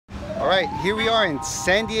right, here we are in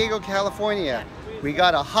San Diego, California. We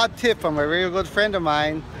got a hot tip from a very good friend of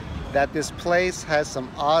mine that this place has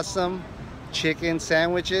some awesome chicken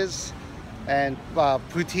sandwiches and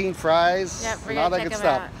poutine fries and all that good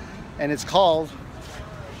stuff. And it's called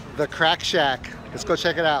the Crack Shack. Let's go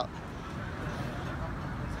check it out.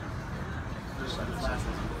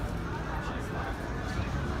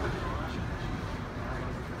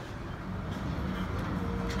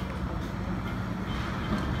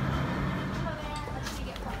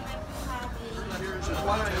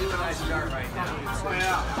 Why don't you and I start right now? Oh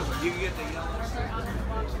yeah. You can get the yellow.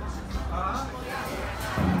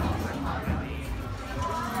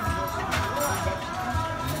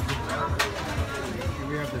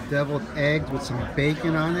 We have the deviled eggs with some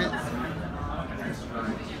bacon on it.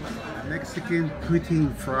 Mexican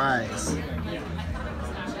poutine fries.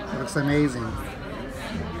 Looks amazing.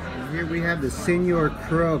 And here we have the Senor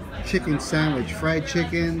Crow chicken sandwich. Fried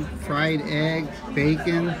chicken, fried egg,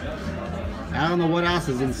 bacon. I don't know what else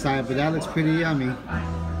is inside, but that looks pretty yummy.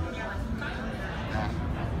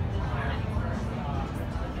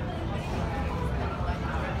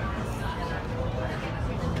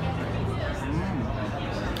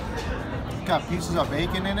 It's got pieces of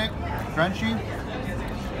bacon in it, crunchy,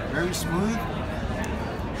 very smooth.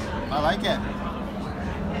 I like it.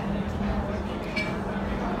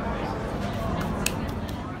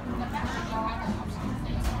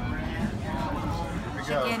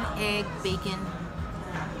 Chicken, egg, bacon.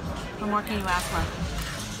 What more can you ask for?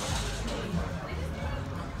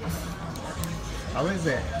 How is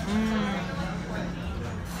it?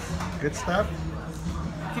 Good stuff?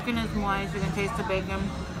 Chicken is moist. You can taste the bacon.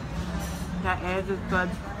 That egg is good.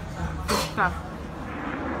 Good stuff.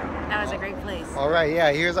 That was a great place. All right,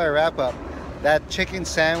 yeah, here's our wrap up. That chicken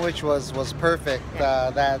sandwich was perfect.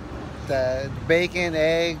 Yeah. The bacon,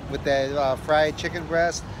 egg with the fried chicken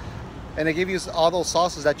breast. And they give you all those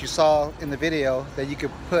sauces that you saw in the video that you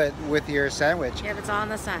could put with your sandwich. Yeah, it's all on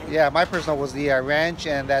the side. Yeah, my personal was the ranch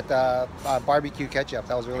and that barbecue ketchup.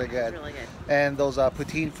 That was really good. Really good. And those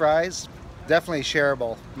poutine fries, definitely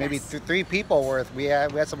shareable. Maybe Yes. 3 people worth. We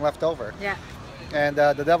had some left over. Yeah. And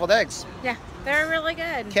the deviled eggs. Yeah, they're really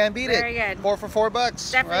good. Can't beat it. Very good. 4 for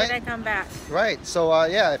 $4. Definitely right? they come back. Right. So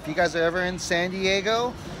yeah, if you guys are ever in San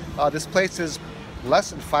Diego, this place is less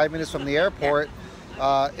than 5 minutes from the airport.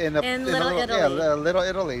 In Little Italy. Yeah, Little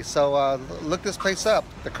Italy. So look this place up,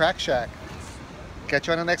 the Crack Shack. Catch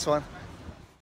you on the next one.